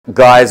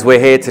Guys, we're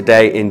here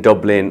today in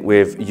Dublin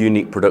with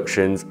Unique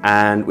Productions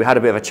and we had a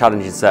bit of a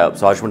challenging setup,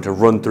 so I just want to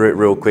run through it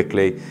real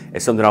quickly.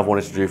 It's something I've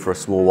wanted to do for a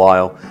small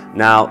while.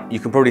 Now, you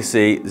can probably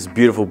see this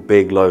beautiful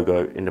big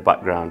logo in the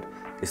background.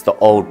 It's the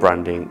old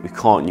branding, we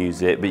can't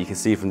use it, but you can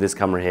see from this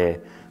camera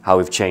here how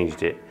we've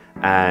changed it.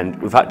 And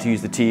we've had to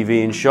use the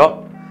TV in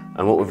shot,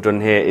 and what we've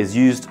done here is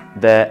used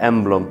their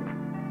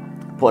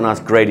emblem, put a nice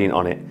gradient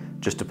on it,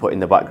 just to put in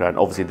the background.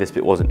 Obviously this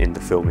bit wasn't in the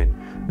filming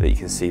that you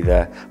can see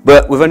there.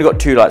 But we've only got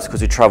two lights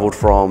because we travelled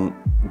from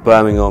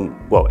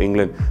Birmingham, well,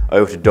 England,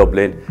 over to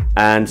Dublin.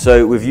 And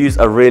so we've used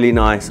a really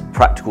nice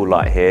practical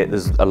light here.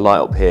 There's a light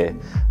up here.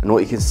 And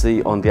what you can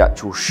see on the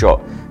actual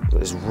shot,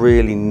 this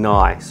really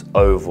nice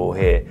oval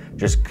here,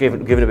 just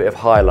giving a bit of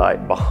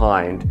highlight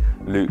behind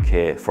Luke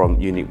here from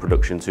Unique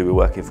Productions, who we're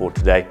working for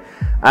today.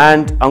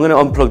 And I'm gonna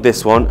unplug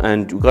this one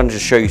and we're gonna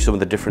just show you some of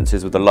the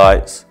differences with the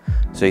lights.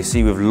 So you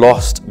see we've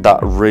lost that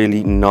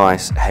really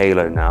nice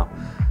halo now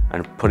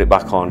and put it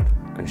back on,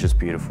 and it's just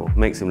beautiful.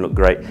 Makes him look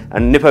great.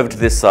 And nip over to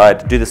this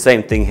side, do the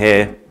same thing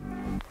here.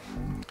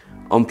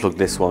 Unplug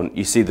this one,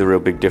 you see the real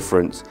big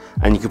difference.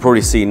 And you can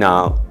probably see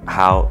now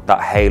how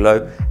that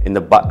halo in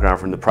the background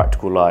from the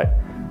practical light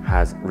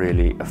has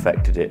really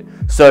affected it.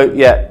 So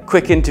yeah,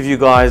 quick interview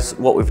guys,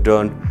 what we've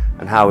done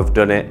and how we've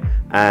done it.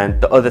 And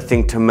the other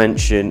thing to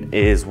mention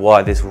is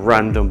why this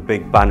random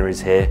big banner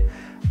is here.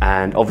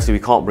 And obviously we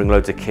can't bring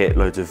loads of kit,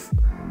 loads of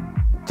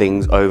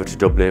things over to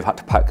Dublin. We've had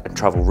to pack and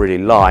travel really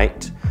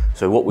light.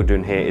 So what we're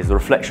doing here is the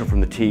reflection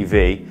from the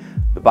TV.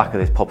 The back of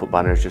this pop-up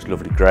banner is just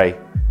lovely grey.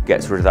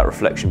 Gets rid of that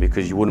reflection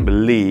because you wouldn't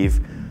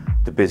believe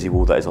the busy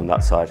wall that is on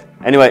that side.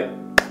 Anyway,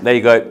 there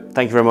you go.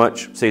 Thank you very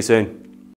much. See you soon.